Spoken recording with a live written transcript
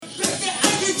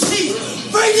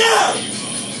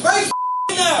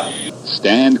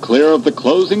Stand clear of the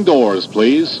closing doors,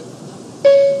 please.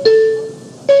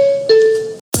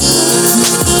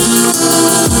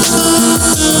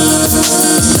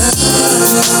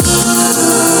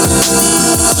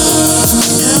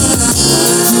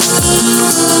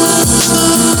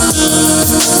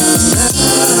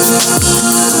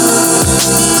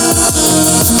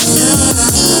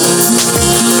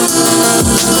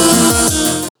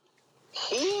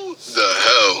 Who the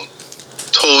hell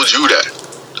told you that?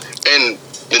 And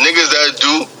the niggas that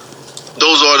do,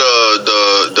 those are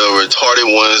the retarded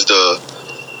ones, the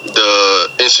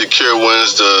insecure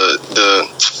ones, the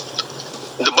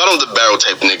bottom of the barrel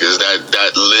type niggas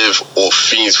that live or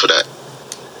fiends for that.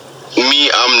 Me,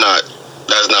 I'm not.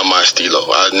 That's not my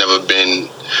stilo. I've never been.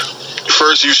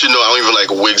 First, you should know I don't even like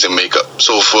wigs and makeup.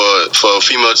 So for a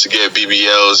female to get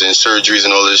BBLs and surgeries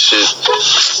and all this shit,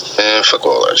 man, fuck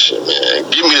all that shit, man.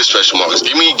 Give me the stretch marks.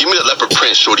 Give me the leopard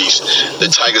print shorties, the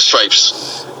tiger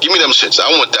stripes. Give me them shits. I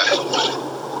want that.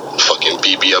 Fucking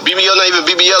BBL. BBL not even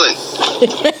BBLing.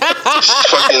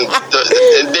 Fucking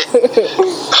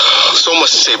so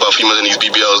much to say about females in these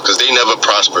BBLs because they never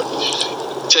prosper.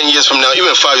 10 years from now,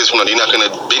 even 5 years from now, they're not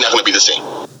gonna be the same.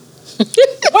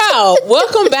 Wow,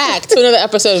 welcome back to another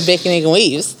episode of Bacon, Egg, and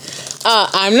Weaves.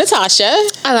 I'm Natasha.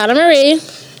 I'm Anna Marie.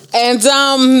 And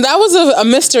that was a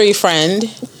mystery friend.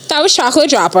 That was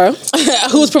Chocolate Dropper.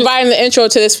 Who's providing the intro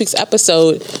to this week's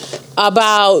episode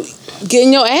about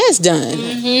getting your ass done.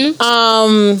 Mm-hmm.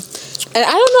 And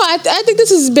I don't know, I think this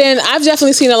has been, I've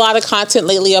definitely seen a lot of content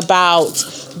lately about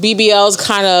BBLs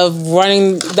kind of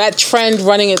running, that trend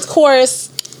running its course.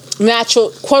 Natural,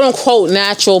 quote unquote,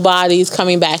 natural bodies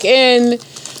coming back in,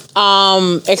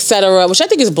 etc., which I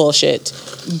think is bullshit.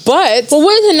 But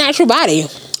what is a natural body?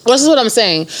 This is what I'm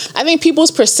saying. I think people's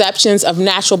perceptions of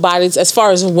natural bodies, as far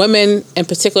as women in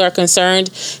particular are concerned,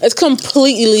 is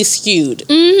completely skewed.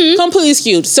 Mm-hmm. Completely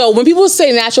skewed. So when people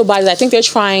say natural bodies, I think they're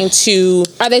trying to...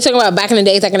 Are they talking about back in the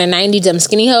days, like in the 90s, them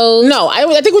skinny hoes? No, I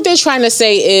think what they're trying to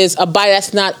say is a body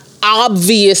that's not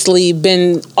obviously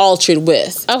been altered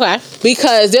with. Okay.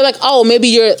 Because they're like, oh, maybe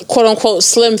you're quote unquote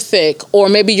slim thick, or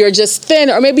maybe you're just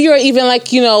thin, or maybe you're even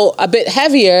like, you know, a bit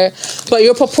heavier, but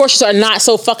your proportions are not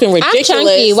so fucking ridiculous. I'm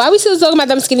chunky. Why are we still talking about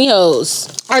them skinny hoes?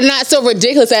 Are not so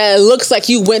ridiculous that it looks like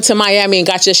you went to Miami and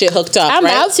got your shit hooked up. I'm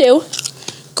about to.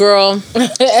 Girl. Why are we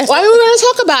going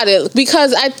to talk about it?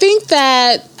 Because I think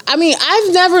that, I mean,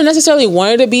 I've never necessarily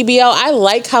wanted a BBL. I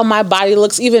like how my body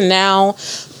looks even now,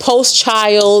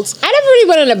 post-child. I never really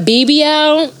wanted a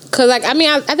BBL because, like, I mean,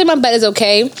 I think my butt is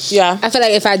okay. Yeah. I feel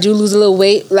like if I do lose a little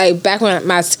weight, like back when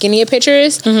my skinnier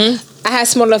pictures, mm-hmm. I had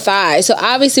smaller thighs. So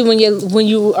obviously, when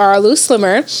you are a little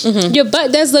slimmer, mm-hmm. your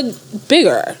butt does look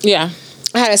bigger. Yeah.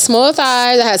 I had a smaller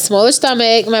thighs. I had a smaller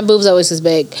stomach. My boobs always was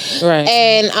big. Right.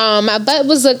 And my butt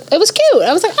was it was cute.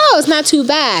 I was like, oh, it's not too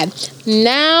bad.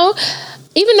 Now,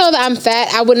 even though that I'm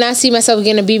fat, I would not see myself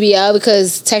getting a BBL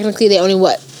because technically they only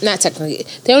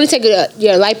they only take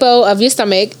your lipo of your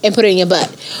stomach and put it in your butt.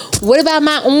 What about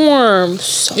my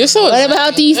arms? What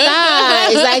about these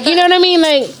thighs? Like, you know what I mean?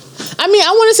 Like, I mean,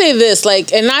 I want to say this,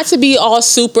 like, and not to be all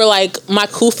super, like, my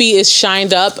kufi is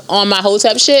shined up on my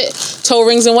Hotep shit, toe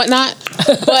rings and whatnot,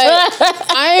 but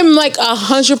I am, like,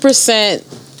 100%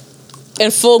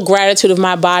 in full gratitude of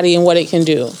my body and what it can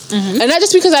do. Mm-hmm. And not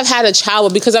just because I've had a child,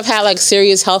 but because I've had, like,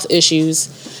 serious health issues.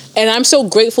 And I'm so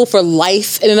grateful for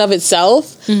life in and of itself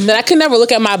mm-hmm. that I can never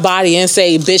look at my body and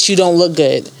say, bitch, you don't look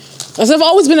good. Because I've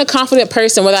always been a confident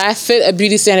person, whether I fit a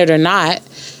beauty standard or not.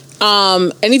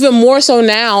 And even more so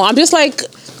now, I'm just like,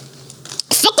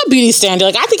 fuck a beauty standard.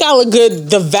 Like, I think I look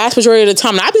good the vast majority of the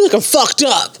time. And I be looking fucked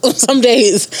up some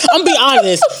days. I'm gonna be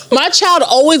honest. My child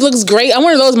always looks great. I'm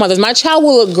one of those mothers. My child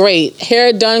will look great.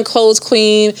 Hair done, clothes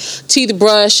clean, teeth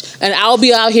brushed. And I'll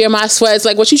be out here in my sweats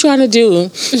like, what you trying to do?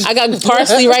 I got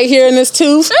parsley right here in this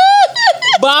tooth.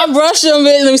 But I'm brushing them.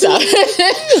 Let me stop.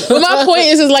 But my point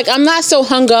is like, I'm not so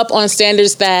hung up on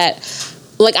standards that,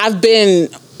 like, I've been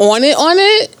on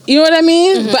it, you know what I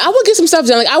mean? Mm-hmm. But I would get some stuff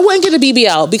done. Like, I wouldn't get a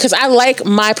BBL because I like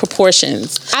my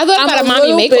proportions. I thought about a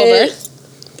mommy makeover.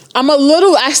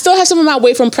 I still have some of my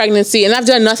weight from pregnancy, and I've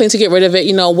done nothing to get rid of it,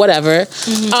 you know, whatever.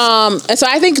 Mm-hmm. And so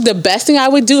I think the best thing I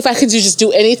would do if I could just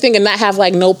do anything and not have,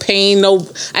 like, no pain, I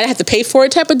didn't have to pay for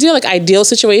it type of deal, like, ideal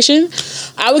situation,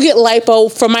 I would get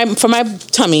lipo for my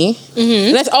tummy. Mm-hmm.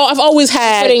 And that's all I've always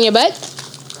had. Put it in your butt?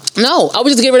 No, I would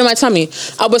just get rid of my tummy.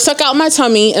 I would suck out my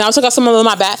tummy, and I would suck out some of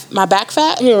my back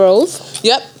fat. Your rolls?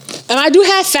 Yep. And I do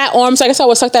have fat arms, so I guess I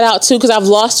would suck that out too, because I've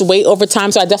lost weight over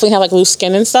time, so I definitely have like loose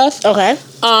skin and stuff. Okay.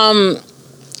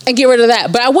 And get rid of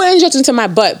that. But I wouldn't inject into my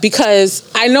butt because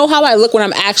I know how I look when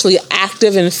I'm actually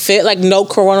active and fit, like no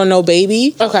corona, no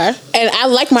baby. Okay. and I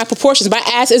like my proportions. My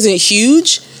ass isn't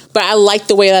huge, but I like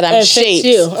the way that I'm It fits shaped.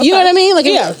 you. Okay. You know what I mean? Like,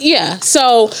 Yeah. yeah.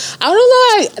 So I don't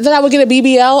know that I would get a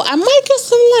BBL. I might get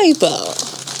some lipo.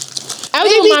 I would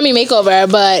do a mommy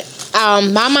makeover, but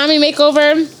my mommy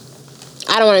makeover,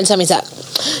 I don't want to tummy tuck.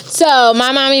 So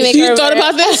my mommy makeover. You thought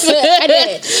about this? I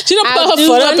did. She don't put I her do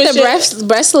foot up want and the shit.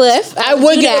 breast lift. I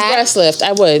would do get that a breast lift.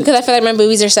 I would. because I feel like my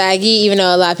boobies are saggy, even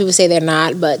though a lot of people say they're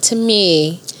not. But to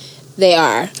me, they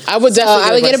are. I would definitely.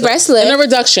 I would get a breast lift and a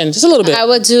reduction, just a little bit. I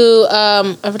would do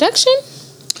a reduction.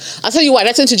 I'll tell you why.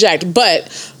 That's interject, but.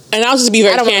 And I'll just be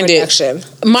very I don't want a candid. reduction.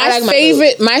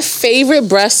 My favorite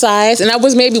breast size, and I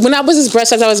was maybe when I was this breast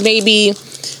size, I was maybe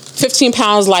 15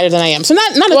 pounds lighter than I am. So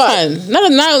not a ton,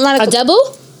 not a double.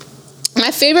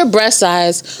 My favorite breast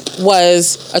size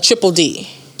was a triple D.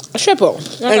 A triple.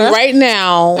 Okay. And right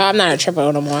now, I'm not a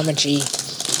triple no more. I'm a G.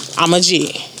 I'm a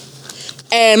G.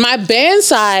 And my band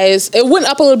size, it went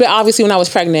up a little bit obviously when I was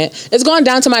pregnant. It's gone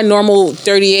down to my normal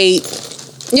 38.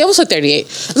 Yeah, it was like 38.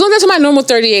 It's going down to my normal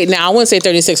 38 now. I wouldn't say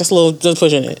 36. That's a little just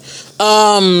pushing it.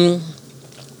 I'm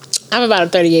about a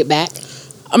 38 back.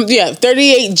 Yeah,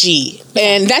 38G.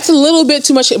 And that's a little bit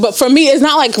too much. But for me, it's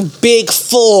not like big,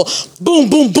 full, boom,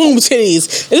 boom, boom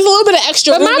titties. There's a little bit of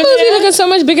extra. But my boobs be looking so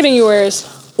much bigger than yours.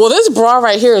 Well, this bra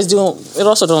right here is it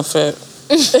also don't fit.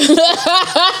 Mine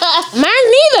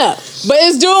neither. But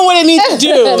it's doing what it needs to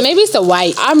do. Maybe it's the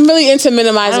white. I'm really into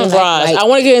minimizing bras. Like I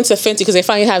want to get into Fenty because they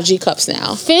finally have G cups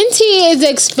now. Fenty is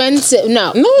expensive.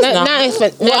 No, it's not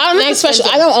expensive. Well, I'm not expensive.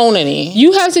 I don't own any.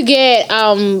 You have to get.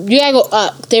 You gotta go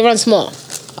up. They run small.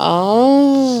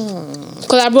 Oh.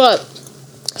 Cause I brought.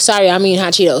 Sorry, I mean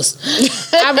hot Cheetos.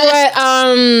 I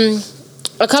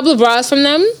brought a couple of bras from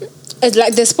them. It's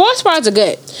like the sports bras are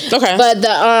good. Okay. But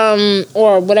the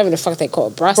or whatever the fuck they call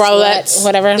it, bralettes,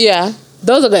 whatever. Yeah.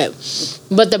 Those are good.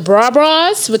 But the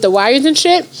bras with the wires and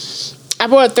shit, I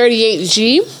bought a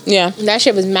 38G. Yeah. That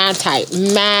shit was mad tight.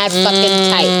 Mad fucking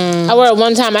tight. I wore it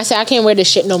one time. I said, I can't wear this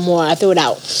shit no more. I threw it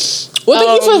out.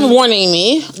 Well, thank you for warning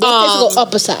me. They just go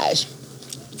up a size.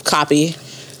 Copy.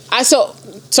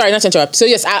 Sorry, not to interrupt. So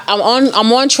yes, I'm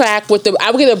on track with I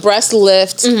would get a breast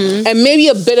lift and maybe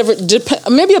a bit of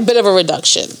a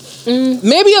reduction.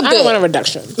 Maybe a bit. I don't want a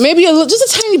reduction. Maybe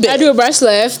just a tiny bit. I do a breast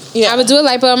lift. Yeah. I would do a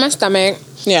lipo on my stomach.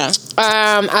 Yeah.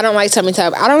 I don't like tummy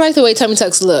tuck. I don't like the way tummy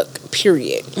tucks look.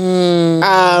 Period.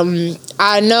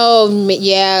 I know.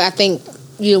 Yeah, I think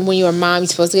when you're a mom, you're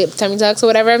supposed to get tummy tucks or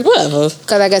whatever. Whatever.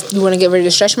 Because I guess you want to get rid of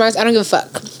the stretch marks. I don't give a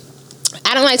fuck.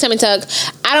 I don't like tummy tuck.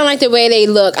 I don't like the way they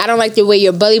look. I don't like the way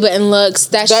your belly button looks.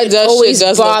 That shit always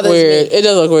bothers me. It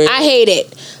does look weird. I hate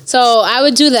it. So I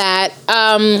would do that.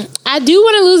 I do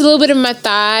want to lose a little bit of my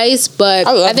thighs, but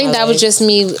I think that was just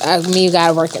me. Me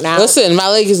gotta work it out. Listen,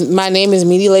 my name is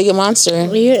Meaty Legged Monster.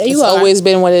 It's always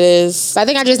been what it is. I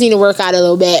think I just need to work out a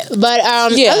little bit. But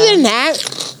other than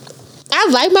that, I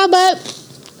like my butt.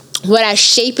 Would I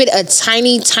shape it a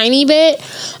tiny bit?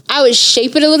 I would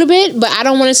shape it a little bit, but I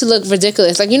don't want it to look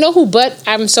ridiculous. Like, you know who butt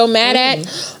I'm so mad at?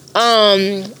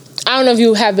 I don't know if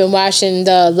you have been watching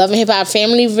the Love and Hip Hop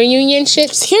family reunion shit.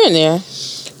 It's here and there.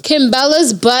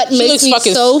 Kimbella's butt makes me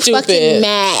so fucking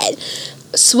mad.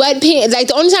 Sweatpants. Like,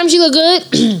 the only time she look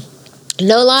good,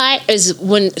 no lie, is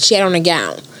when she had on a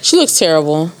gown. She looks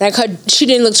terrible. Like, she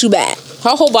didn't look too bad.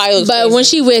 Her whole body looks But crazy. when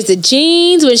she wears the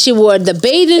jeans, when she wore the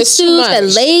bathing suits, the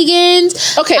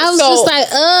leggings, okay, I was just like,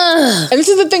 ugh. And this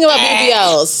is the thing about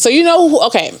BBLs. So you know,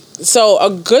 so a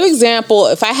good example,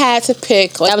 if I had to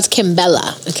pick, that was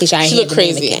Kimbella. In case I she looked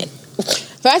crazy.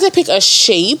 If I had to pick a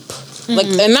shape, like,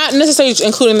 and not necessarily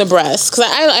including the breasts, because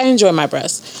I enjoy my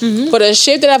breasts, but a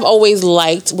shape that I've always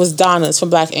liked was Donna's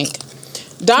from Black Ink.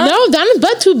 Donna's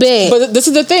butt too big. But this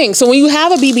is the thing. So when you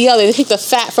have a BBL, they take the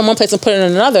fat from one place and put it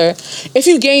in another. If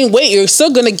you gain weight, you're still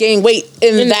going to gain weight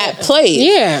in that place.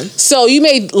 Yeah. So you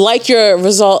may like your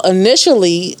result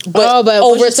initially, but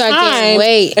over time,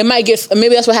 it might get.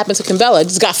 Maybe that's what happened to Kimbella. It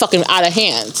just got fucking out of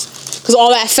hand because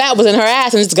all that fat was in her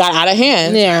ass and it just got out of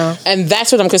hand. Yeah. And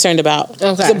that's what I'm concerned about.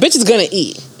 Okay. The bitch is gonna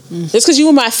eat. Just because you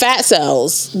and my fat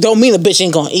cells don't mean the bitch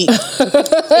ain't gonna eat. It's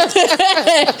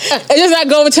just not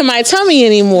going to my tummy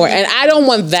anymore, and I don't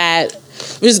want that.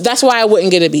 That's why I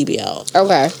wouldn't get a BBL.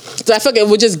 Okay. So I feel like it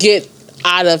would just get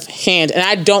out of hand, and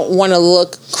I don't want to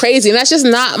look crazy, and that's just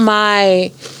not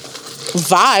my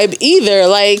vibe either.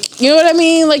 Like, you know what I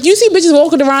mean? Like, you see bitches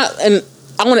walking around, and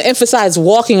I want to emphasize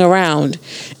walking around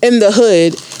in the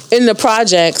hood, in the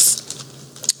projects,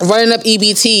 running up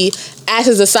EBT. Ass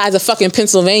is the size of fucking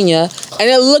Pennsylvania, and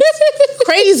it looks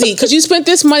crazy because you spent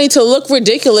this money to look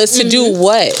ridiculous to do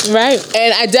what? Right.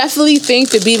 And I definitely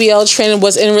think the BBL trend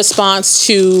was in response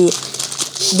to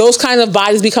those kinds of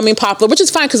bodies becoming popular, which is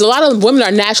fine because a lot of women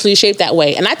are naturally shaped that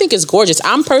way, and I think it's gorgeous.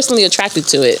 I'm personally attracted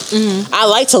to it. I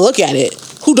like to look at it.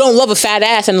 Who don't love a fat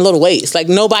ass and a little waist? Like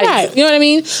nobody, Right. you know what I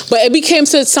mean? But it became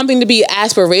something to be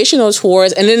aspirational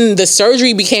towards, and then the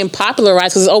surgery became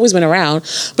popularized because it's always been around,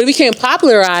 but it became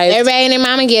popularized. Everybody and their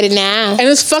mama get it now. And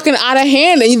it's fucking out of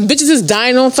hand. And you bitches is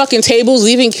dying on fucking tables,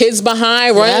 leaving kids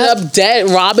behind, running Yep. up debt,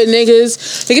 robbing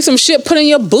niggas. They get some shit put in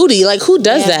your booty. Like, who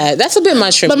does that? That's a bit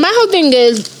much for me. But my whole thing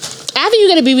is, after you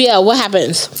get a BBL, what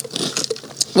happens?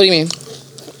 What do you mean?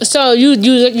 So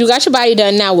you got your body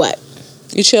done. Now what?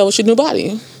 You chill with your new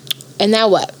body. And now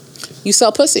what? You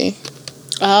sell pussy.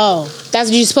 Oh, that's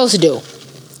what you're supposed to do.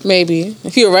 Maybe.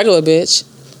 If you're a regular bitch.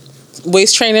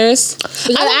 Waist trainers.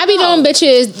 Because I be knowing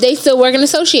bitches, they still work an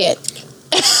associate.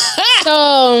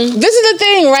 So This is the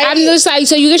thing, right? I'm just like,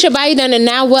 so you get your body done, and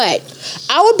now what?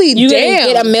 I would be You damn.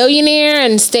 gonna get a millionaire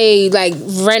and stay like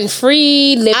rent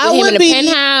free, live I with him would in a be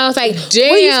penthouse? Like, what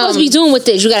are you damn. supposed to be doing with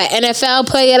this? You got an NFL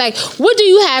player? Like, what do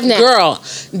you have now? Girl,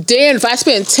 damn, if I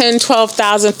spent $10,000,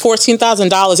 $12,000,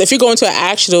 $14,000, if you're going to an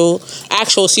actual,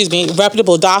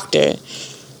 reputable doctor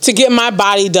to get my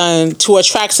body done to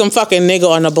attract some fucking nigga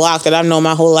on the block that I've known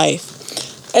my whole life.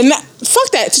 And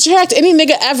fuck that, to attract any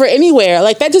nigga ever, anywhere.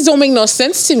 Like, that just don't make no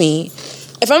sense to me.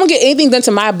 If I'm gonna get anything done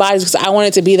to my body because I want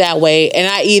it to be that way, and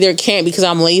I either can't because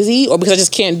I'm lazy or because I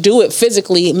just can't do it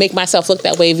physically, make myself look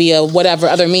that way via whatever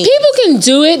other means. People can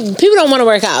do it. People don't want to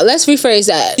work out. Let's rephrase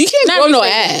that. You can't Not grow no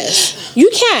rephrase ass. that. You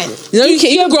can. No, you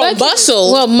can't. You Your can grow butt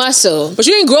muscle. Well, muscle. But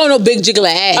you ain't growing no big jiggly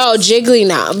ass. Oh, jiggly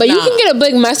now. But you Nah. can get a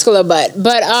big muscular butt.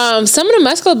 But some of the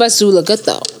muscular butts do look good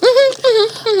though.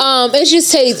 It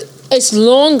just takes, it's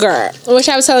longer. Which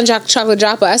I was telling Chocolate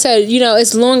Dropper. I said,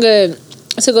 it's longer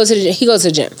to go to the gym. He goes to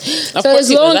the gym. So course it's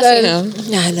he does. longer. I see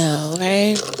him. I know,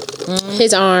 right?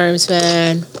 His arms,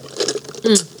 man.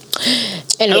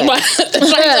 Anyway.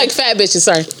 It's like fat bitches,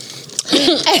 sorry.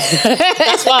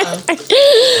 That's why.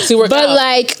 See, work But out.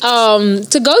 like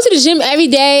to go to the gym every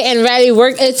day and really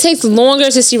work, it takes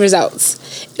longer to see results.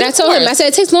 And I told him, I said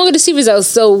it takes longer to see results,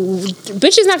 so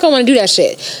bitches not gonna want to do that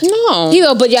shit. No. He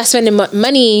go, but y'all spending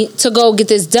money to go get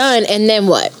this done, and then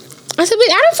what? I said,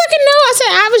 but I don't fucking know. I said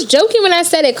I was joking when I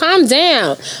said it. Calm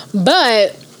down.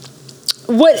 But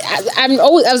what I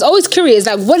was always curious,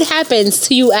 like what happens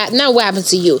to you not what happens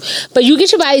to you, but you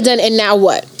get your body done, and now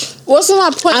what? What's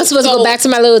my point? I'm supposed to go back to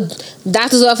my little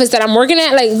doctor's office that I'm working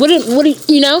at. Like, what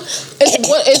you know?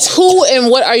 It's who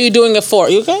and what are you doing it for?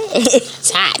 You okay?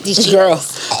 It's hot, these Girl.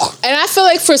 And I feel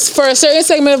like for a certain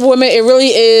segment of women, it really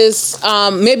is.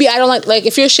 Maybe I don't like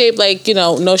if you're shaped like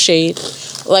no shade,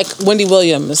 like Wendy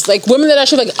Williams, like women that are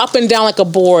shaped like up and down like a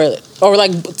board, or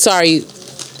like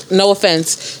no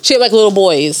offense, shaped like little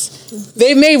boys.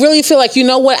 They may really feel like,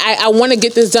 what, I want to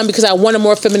get this done because I want a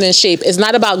more feminine shape. It's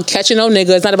not about catching no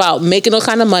nigga. It's not about making no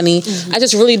kind of money. I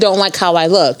just really don't like how I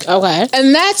look. Okay.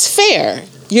 And that's fair.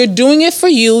 You're doing it for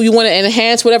you. You want to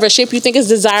enhance whatever shape you think is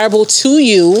desirable to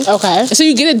you. Okay. And so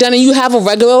you get it done and you have a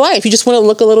regular life. You just want to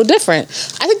look a little different.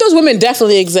 I think those women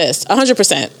definitely exist.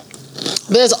 100%.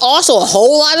 But there's also a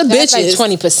whole lot of That's bitches.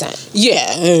 like 20%.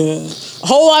 Yeah. A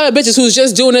whole lot of bitches who's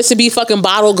just doing this to be fucking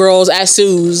bottle girls at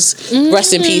Sue's.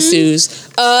 Rest in peace, Sue's.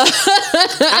 I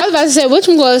was about to say, which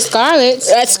one was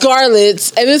Scarlett's? At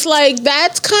Scarlett's. And it's like,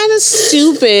 that's kind of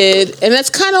stupid. And that's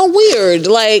kind of weird.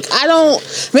 Like,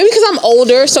 maybe because I'm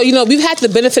older. So, we've had the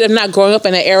benefit of not growing up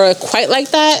in an era quite like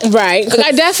that. Right. Like,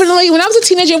 I definitely, when I was a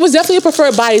teenager, it was definitely a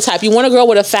preferred body type. You want a girl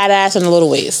with a fat ass and a little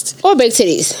waist. Or big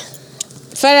titties.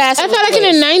 Fat ass. I felt like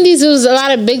in the 90s, it was a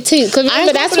lot of big titties. Because I remember, grew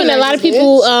up that's in when the a lot of 90s,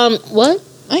 people, what?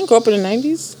 I didn't grow up in the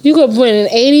 90s. You grew up in the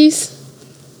 80s?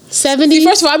 70s?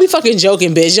 First of all, I be fucking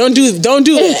joking, bitch. Don't do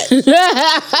that.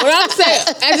 What I'm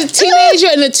saying, as a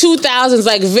teenager in the 2000s,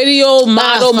 like video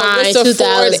model, fine, Marissa 2000s.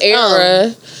 Ford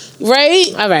era,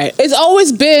 right? All right. It's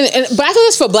always been, but I think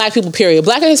that's for black people, period.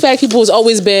 Black and Hispanic people has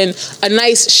always been a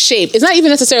nice shape. It's not even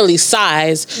necessarily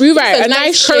size. You're right. It's A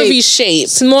nice curvy shape.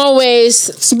 Small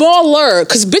waist. Smaller,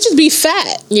 because bitches be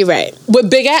fat. You're right.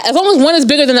 With big ass, as long as one is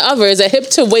bigger than the other, it's a hip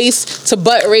to waist to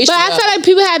butt ratio. But I feel like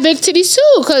people have big titties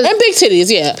too. Cause and big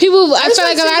titties, yeah. people, I just feel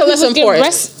like a think lot of less people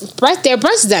important. get their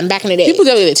breasts done back in the day. People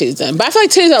definitely get titties done. But I feel like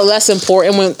titties are less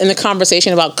important when in the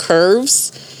conversation about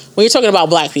curves when you're talking about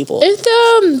black people. It's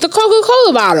the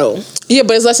Coca-Cola bottle. Yeah,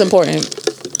 but it's less important.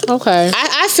 Okay.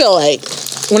 I feel like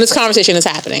when this conversation is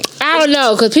happening. I don't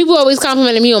know, because people always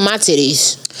complimenting me on my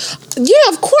titties.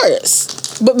 Yeah, of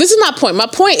course. But this is my point. My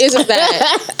point is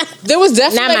that There was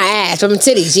definitely Not my ass, but my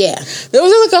titties, yeah. there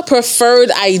was like a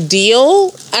preferred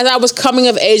ideal as I was coming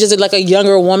of age as like a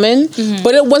younger woman,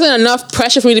 but it wasn't enough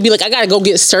pressure for me to be like, I gotta go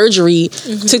get surgery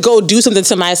to go do something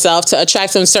to myself to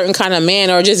attract some certain kind of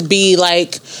man or just be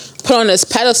like put on this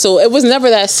pedestal. It was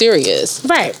never that serious.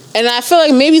 Right. And I feel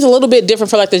like maybe it's a little bit different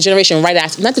for like the generation right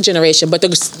after, not the generation, but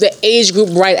the age group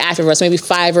right after us, maybe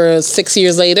 5 or 6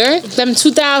 years later. Them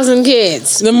 2000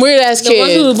 kids. Them weird ass The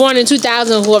ones who kids. were born in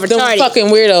 2000 who are Them retarded. fucking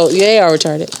weirdos. Yeah, they are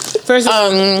retarded. First of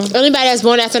all, anybody that's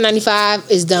born after 95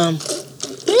 is dumb.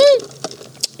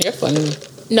 You're funny.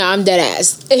 No, I'm dead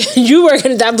ass. You work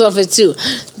in the doctor's office too.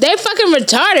 They fucking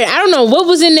retarded. I don't know what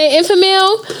was in their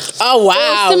Infamil Oh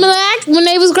wow. Similac when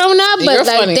they was growing up, but You're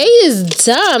like funny. they is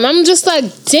dumb. I'm just like,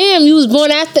 damn, you was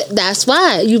born after. That's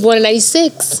why you was born in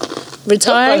 96.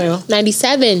 Retard. You're funny.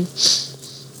 97.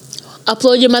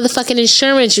 Upload your motherfucking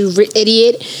insurance, you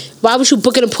idiot. Why would you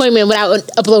book an appointment without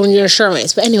uploading your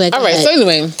insurance? But anyway, go All right. ahead. So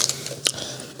anyway.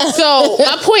 So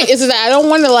my point is that I don't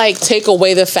want to like take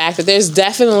away the fact that there's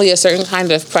definitely a certain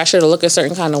kind of pressure to look a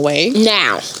certain kind of way.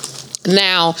 Now,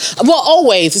 Well,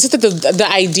 always. It's just that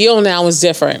the ideal now is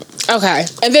different. okay.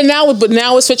 And then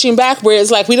now we're switching back where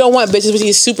it's like we don't want bitches with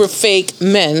these super fake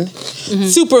men.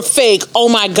 Super fake, oh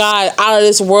my God, out of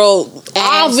this world.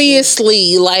 Ass.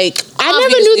 Obviously, like I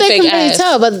never knew they fake could really ass.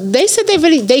 tell, but they said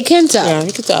they can tell. Yeah,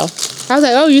 you can tell. I was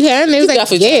like, oh, you can? They was You like,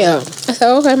 definitely yeah. I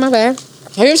said, okay, my bad.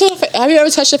 Have you ever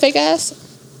touched a fake ass?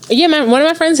 Yeah, one of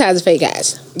my friends has a fake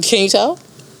ass. Can you tell?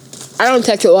 I don't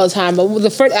touch it all the time, but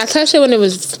I touched it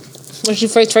when she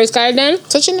first got it done.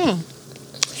 Touch it now.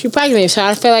 She pregnant, so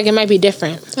I feel like it might be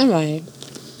different. I might.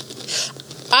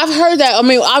 I've heard that. I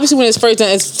mean, obviously, when it's first done,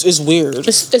 it's weird.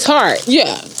 It's hard.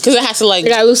 Yeah, because it has to like. You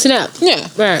gotta loosen up. Yeah.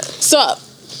 Right. So,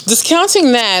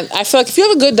 discounting that, I feel like if you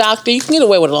have a good doctor, you can get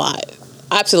away with a lot.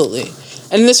 Absolutely.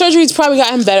 And the surgery's probably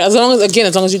gotten better as long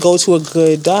as you go to a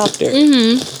good doctor.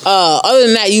 Other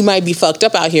than that, you might be fucked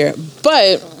up out here.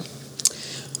 But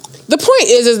the point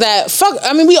is that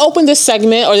we opened this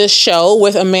segment or this show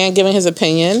with a man giving his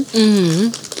opinion.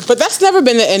 But that's never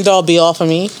been the end all be all for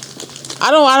me.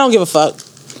 I don't give a fuck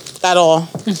at all.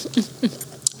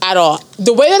 At all.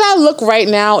 The way that I look right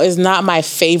now is not my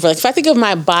favorite. Like, if I think of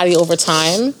my body over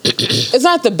time, it's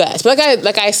not the best. But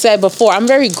like I said before, I'm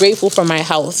very grateful for my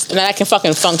health and that I can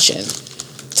fucking function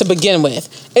to begin with.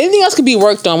 Anything else could be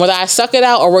worked on, whether I suck it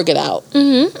out or work it out.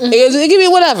 It can be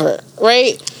whatever,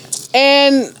 right?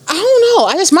 And I don't know.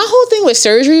 My whole thing with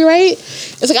surgery, right?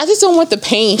 It's like I just don't want the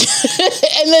pain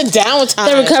and the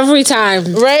downtime. The recovery time.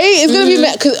 Right? It's going to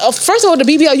be... Because, first of all, the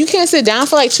BBL, you can't sit down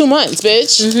for like 2 months,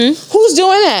 bitch. Who's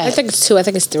doing that? I think it's 2. I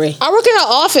think it's 3. I work in an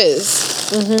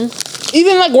office.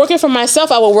 Even like working for myself,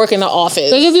 I would work in the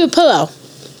office. They give you a pillow.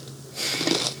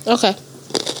 Okay.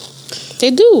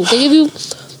 They do. They give you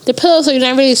the pillow so you're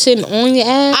not really sitting on your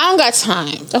ass. I don't got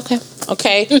time.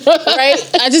 Okay. Right?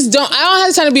 I don't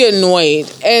have time to be annoyed.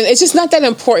 And it's just not that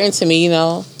important to me, you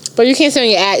know? But you can't sit on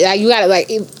your ass. Like, you gotta,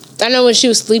 like... I know when she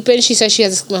was sleeping, she said she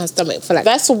has to sleep on her stomach for like...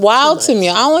 That's wild to me.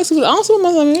 I don't sleep on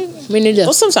my stomach. Me neither.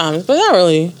 Well, sometimes, but not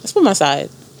really. I sleep on my side.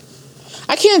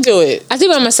 I can't do it. I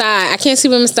sleep on my side. I can't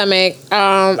sleep on my stomach.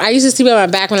 I used to sleep on my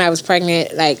back when I was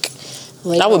pregnant. Like,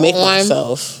 I would make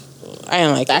myself. I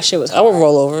didn't like that shit was I would hard.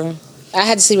 roll over. I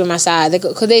had to sleep on my side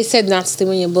because they said not to sleep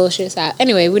on your bullshit side.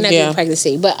 Anyway, we're not doing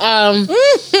pregnancy, but I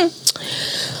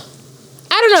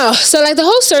don't know. So like the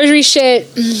whole surgery shit.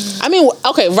 I mean,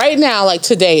 okay, right now, like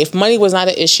today, if money was not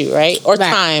an issue, right, or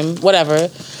time, whatever,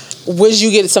 would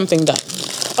you get something done?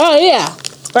 Oh yeah,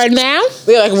 right now.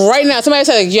 Yeah, like right now, somebody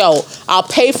said, like, "Yo, I'll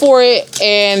pay for it,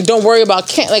 and don't worry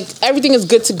about like everything is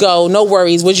good to go, no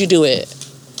worries." Would you do it?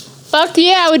 Fuck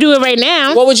yeah, I would do it right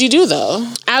now. What would you do though?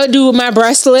 I would do my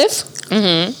breast lift.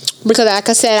 Because like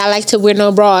I said, I like to wear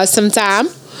no bras sometime.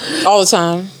 All the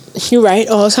time. You're right,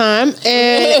 all the time.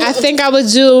 And I think I would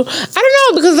do, I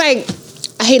don't know, because like,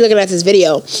 I hate looking at this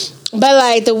video. But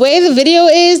like, the way the video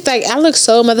is, like, I look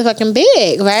so motherfucking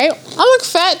big, right? I look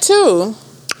fat too.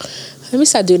 Let me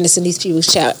start doing this in these people's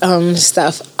chat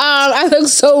stuff. I look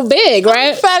so big,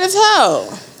 right? I'm fat as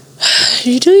hell.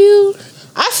 You do you?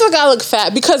 I feel like I look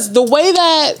fat because the way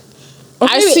that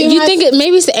I see. You think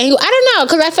maybe it's the angle? I don't know,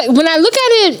 because I when I look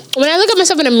at it, when I look at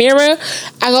myself in the mirror,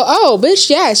 I go, "Oh, bitch,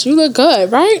 yes, you look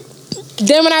good, right?"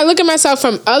 Then when I look at myself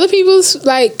from other people's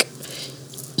like,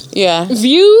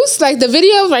 views, like the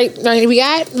video, like we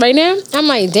got right now, I'm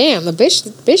like, "Damn, the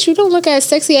bitch, you don't look as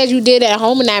sexy as you did at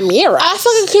home in that mirror." I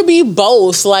feel like it could be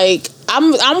both. Like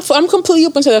I'm completely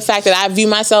open to the fact that I view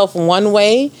myself one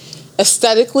way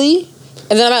aesthetically.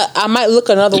 and then I might look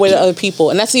another way to other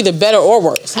people, and that's either better or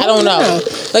worse. I don't know.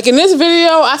 Like in this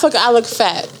video, I feel like I look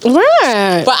fat,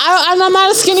 Right. but I'm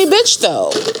not a skinny bitch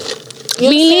though.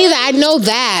 Me neither. I know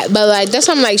that, but like that's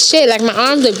why I'm like shit. Like my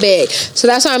arms look big, so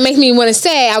that's why it makes me want to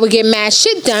say I would get mad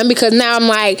shit done because now I'm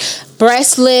like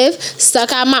breast lift,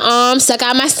 stuck out my arms, stuck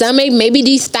out my stomach, maybe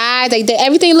these thighs, like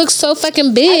everything looks so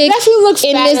fucking big. I definitely look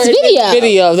in fatter this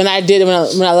video than I did when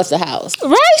I left the house.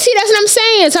 Right? See, that's what I'm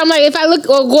saying. So I'm like, if I look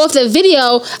or go off the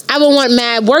video, I would want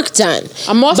mad work done.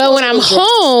 But when I'm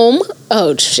home,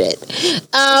 oh shit.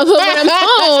 But when I'm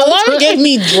home, Laura gave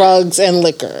me drugs and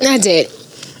liquor. I did.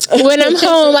 When I'm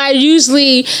home, I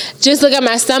usually just look at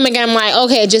my stomach and I'm like,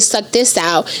 okay, just suck this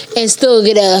out and still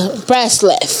get a breast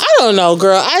lift. I don't know,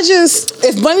 girl.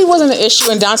 If money wasn't an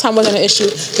issue and downtime wasn't an issue,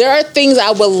 there are things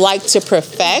I would like to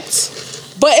perfect.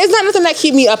 But it's not nothing that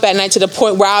keep me up at night to the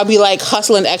point where I'll be like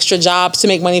hustling extra jobs to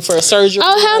make money for a surgery. Oh,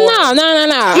 hell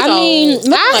no. I mean,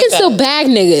 I can still bag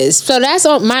niggas. So that's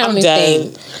my only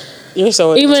thing. You're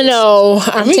so even though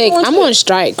I'm on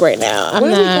strike right now.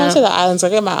 When are we going to the islands? I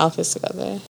get my outfits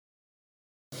together.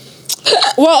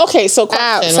 Well, okay, so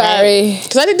question, sorry.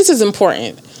 Because I think this is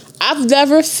important. I've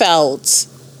never felt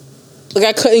like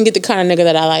I couldn't get the kind of nigga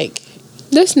that I like.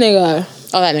 This nigga.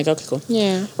 Oh, that nigga. Okay, cool.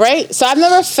 Yeah. Right? So I've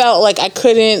never felt like I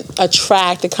couldn't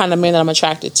attract the kind of man that I'm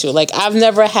attracted to. Like, I've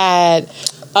never had,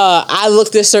 I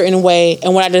look this certain way,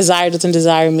 and what I desire doesn't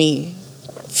desire me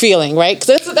feeling, right?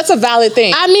 Because that's a valid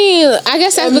thing. I mean, I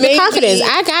guess that's with the confidence.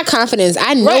 I got confidence.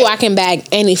 I know I can bag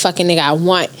any fucking nigga I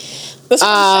want. That's what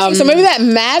I'm saying. So maybe that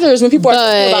matters when people are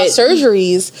thinking about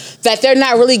surgeries, that they're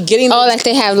not really getting... like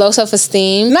they have low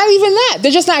self-esteem? Not even that.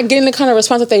 They're just not getting the kind of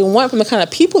response that they want from the kind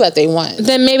of people that they want.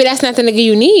 Then maybe that's not the nigga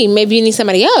you need. Maybe you need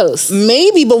somebody else.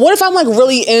 Maybe, but what if I'm like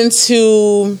really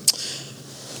into...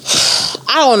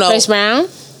 I don't know. Chris Brown?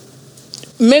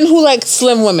 Men who like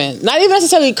slim women. Not even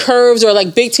necessarily curves or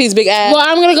like big titties, big ass. Well,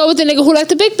 I'm going to go with the nigga who like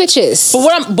the big bitches.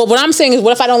 But what I'm saying is,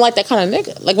 what if I don't like that kind of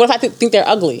nigga? Like, what if I think they're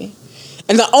ugly?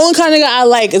 And the only kind of nigga I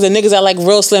like is the niggas that like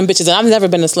real slim bitches. And I've never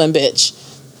been a slim bitch.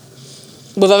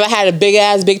 Whether I had a big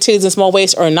ass, big titties, and small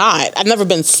waist or not, I've never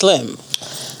been slim.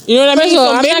 You know what I mean? So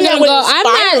I'm not gonna go.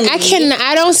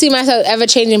 I don't see myself ever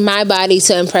changing my body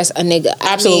to impress a nigga.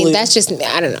 Absolutely. I mean, that's just,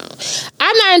 I don't know.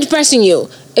 I'm not impressing you.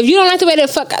 If you don't like the way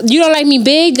you don't like me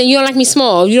big, then you don't like me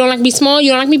small. You don't like me small,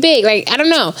 you don't like me big. Like, I don't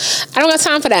know. I don't got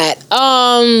time for that.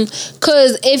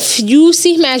 Cause if you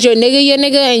see him as your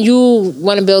nigga, and you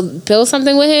want to build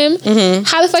something with him,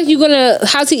 how the fuck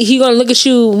how's he gonna look at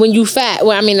you when you fat?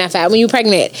 Well, I mean not fat, when you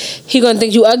pregnant. He gonna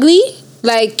think you ugly?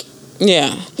 Like,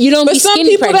 yeah, you don't. But be some skinny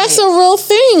people, pregnant. that's a real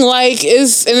thing. Like,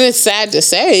 it's sad to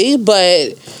say,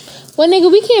 but well, nigga,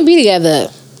 we can't be together.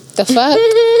 The fuck?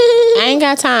 I ain't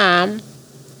got time.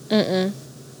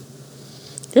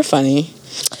 You're funny.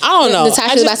 I don't know.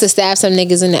 Natasha's about to stab some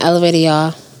niggas in the elevator,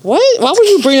 y'all. What? Why would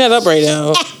you bring that up right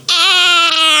now?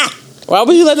 Why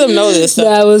would you let them know this stuff?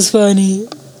 That was funny.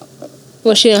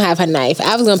 Well, she don't have her knife.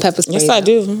 I was gonna pepper spray. Yes, I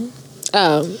do.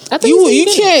 I thought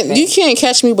you can't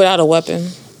catch me without a weapon.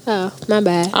 Oh, my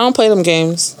bad. I don't play them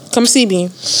games. Come see me.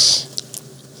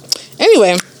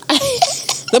 Anyway,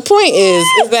 the point is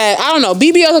that I don't know.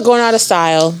 BBLs are going out of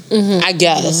style. I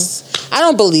guess I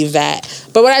don't believe that.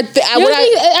 But I mean,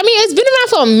 it's been around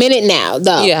for a minute now,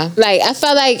 though. Yeah. Like, I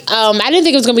felt like I didn't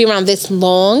think it was gonna be around this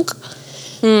long.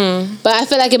 But I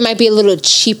feel like it might be a little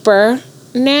cheaper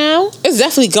now. It's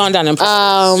definitely gone down in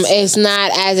price. It's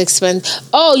not as expensive.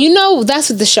 Oh, you know, that's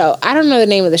what the show. I don't know the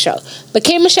name of the show, but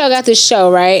K Michelle got this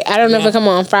show, right? I don't know if it come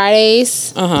on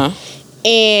Fridays.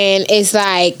 And it's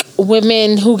like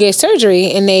women who get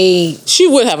surgery, and she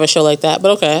would have a show like that,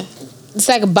 but okay. It's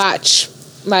like a botch.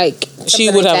 Like, she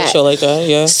would have a show like that,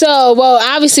 yeah. So, well,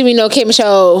 obviously we know K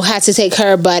Michelle had to take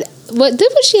her butt. What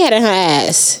she had in her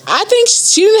ass? I think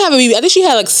she didn't have a BB. I think she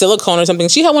had like silicone or something.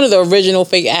 She had one of the original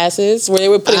fake asses where they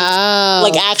were putting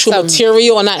like actual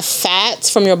material and not fat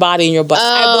from your body in your butt.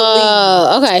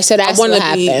 I believe. Okay, so that's what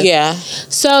happened. Yeah.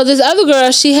 So this other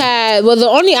girl, she had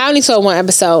I only saw one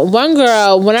episode. One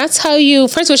girl, when I tell you,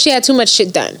 first of all, she had too much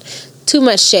shit done. Too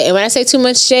much shit. And when I say too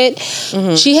much shit,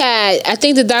 she had, I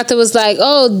think the doctor was like,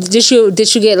 oh, did you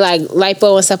get like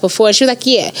lipo and stuff before? And she was like,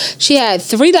 yeah. She had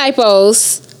 3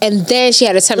 lipos and then she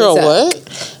had a tummy tuck.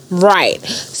 What? Right.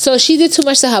 So she did too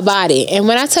much to her body. And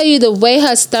when I tell you the way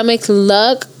her stomach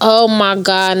looked, oh my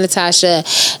God, Natasha.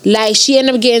 Like, she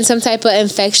ended up getting some type of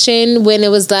infection when it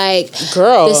was like,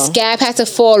 girl, the scab had to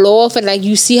fall off and like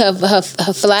you see her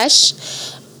flesh.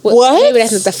 What? Maybe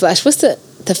that's not the flesh. What's the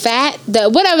fat,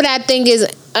 whatever that thing is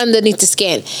underneath the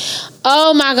skin.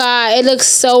 Oh my God, it looks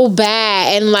so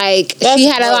bad. And like, she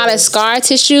had a lot of scar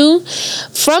tissue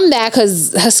from that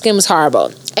because her skin was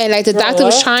horrible. And like, the doctor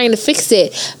was trying to fix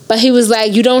it, but he was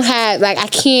like, you don't have, like, I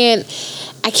can't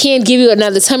give you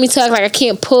another tummy tuck. Like, I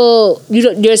can't pull.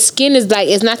 Your skin is like,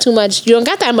 it's not too much. You don't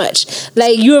got that much.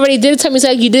 Like, you already did a tummy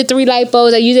tuck. You did 3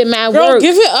 lipos. Like, you did mad work.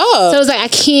 Give it up. So it was like, I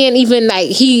can't even, like,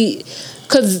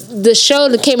 because the show,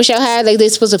 the K Michelle had, like, they're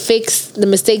supposed to fix the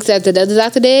mistakes that the other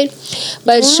doctor did.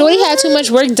 But Shorty had too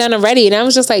much work done already. And I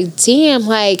was just like, damn,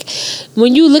 like,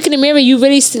 when you look in the mirror, you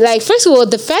really see, like, first of all,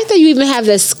 the fact that you even have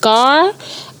the scar,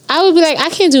 I would be like, I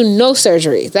can't do no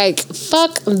surgery. Like,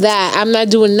 fuck that. I'm not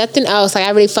doing nothing else. Like,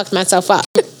 I really fucked myself up.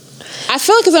 I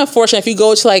feel like it's unfortunate if you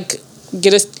go to, like,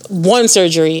 get one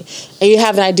surgery and you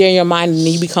have an idea in your mind and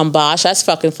you become Bosch. That's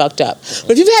fucking fucked up.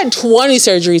 But if you've had 20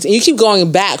 surgeries and you keep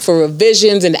going back for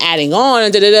revisions and adding on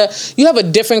and you have a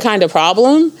different kind of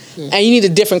problem and you need a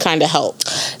different kind of help.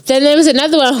 Then there was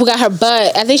another one who got her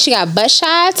butt. I think she got butt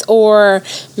shots, or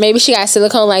maybe she got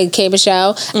silicone like K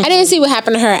Michelle. I didn't see what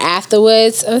happened to her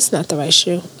afterwards. Oh, that's not the right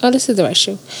shoe. Oh, this is the right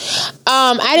shoe.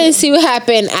 I didn't see what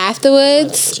happened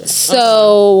afterwards,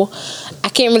 so I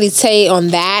can't really tell you on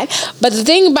that. But the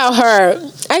thing about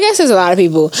her, I guess there's a lot of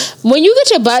people. When you get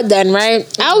your butt done, right?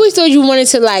 I always thought you wanted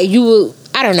to, like,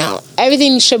 I don't know.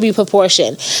 Everything should be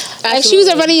proportioned. Like, she was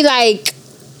already, like,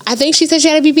 I think she said she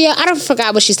had a BBL. I don't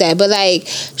forgot what she said, but, like,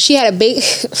 she had a big...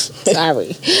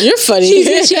 Sorry. You're funny. She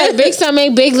said she had a big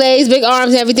stomach, big legs, big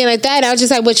arms, and everything like that. And I was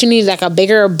just like, what you need, like, a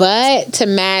bigger butt to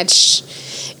match...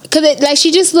 Because, like,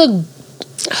 she just looked...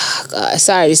 Oh God,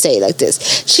 sorry to say it like this.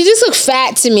 She just looked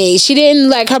fat to me. She didn't,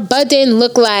 like, her butt didn't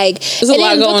look like... It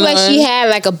didn't look like she had,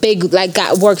 like, a big, like,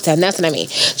 got work done. That's what I mean.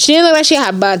 She didn't look like she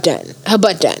had her butt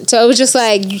done. So it was just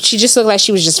like, she just looked like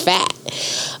she was just fat.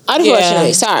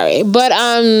 Unfortunately, sorry. But,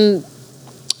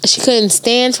 she couldn't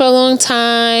stand for a long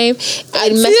time.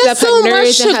 It messed up her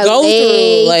nerves and her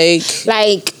legs.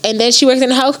 Like, and then she worked in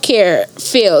the healthcare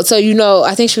field. So, you know,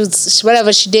 I think she was,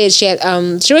 whatever she did, she had,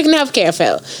 she worked in the healthcare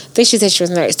field. I think she said she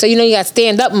was a nurse. So, you know, you got to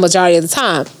stand up majority of the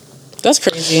time. That's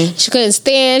crazy. She couldn't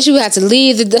stand. She would have to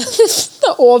leave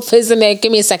the office and then,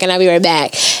 give me a second, I'll be right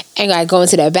back. And, like, go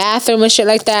into the bathroom and shit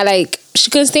like that. Like, she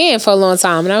couldn't stand for a long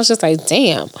time. And I was just like,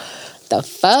 damn, the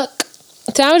fuck?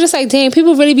 So I was just like, damn,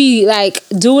 people really be, like,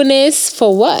 doing this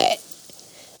for what?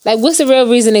 Like, what's the real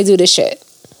reason they do this shit?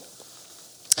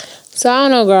 So I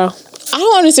don't know, girl. I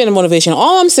don't understand the motivation.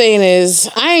 All I'm saying is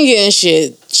I ain't getting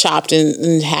shit chopped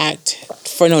and hacked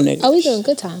for no nigga. Oh, we doing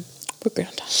good time. We're good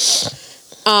on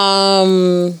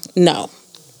time. No.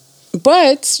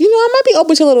 But, you know, I might be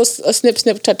open to a snip,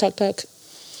 tuck, tuck, tuck.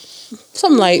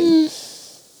 Something like...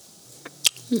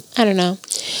 I don't know.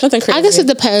 Nothing crazy. I guess it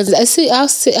depends.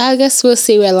 I guess we'll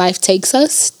see where life takes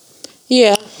us.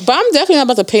 Yeah, but I'm definitely not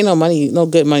about to pay no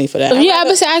good money for that. Yeah,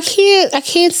 but I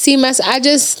can't see myself.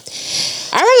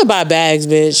 I'd rather buy bags,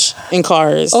 bitch, and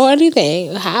cars or anything,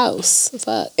 a house,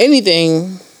 fuck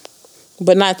anything,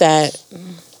 but not that.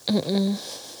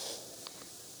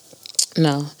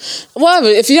 No. Well,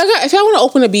 if y'all want to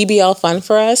open a BBL fund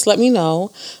for us, let me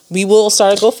know. We will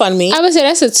start a GoFundMe. I would say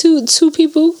that's a two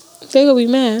people. They're gonna be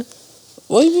mad.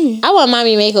 What do you mean? I want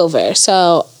mommy makeover.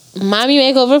 So mommy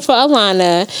makeover for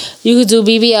Alana. You could do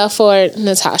BBL for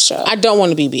Natasha. I don't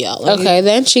want a BBL. Okay,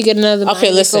 then she get another.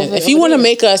 Okay, listen. If you want to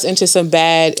make us into some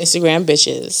bad Instagram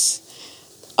bitches,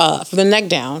 from the neck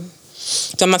down,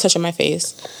 so I'm not touching my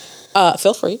face.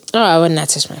 Feel free. Oh, I would not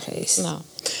touch my face. No.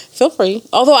 Feel free.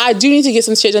 Although I do need to get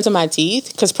some shit done to my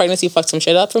teeth because pregnancy fucked some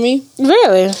shit up for me.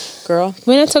 Really? Girl.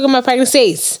 We're not talking about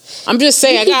pregnancies. I'm just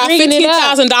saying, I got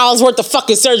 $15,000 worth of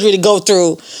fucking surgery to go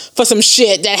through for some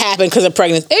shit that happened because of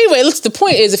pregnancy. Anyway, look, the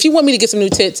point is, if you want me to get some new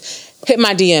tits, hit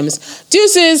my DMs.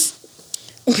 Deuces.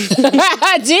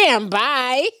 Damn,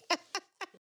 bye.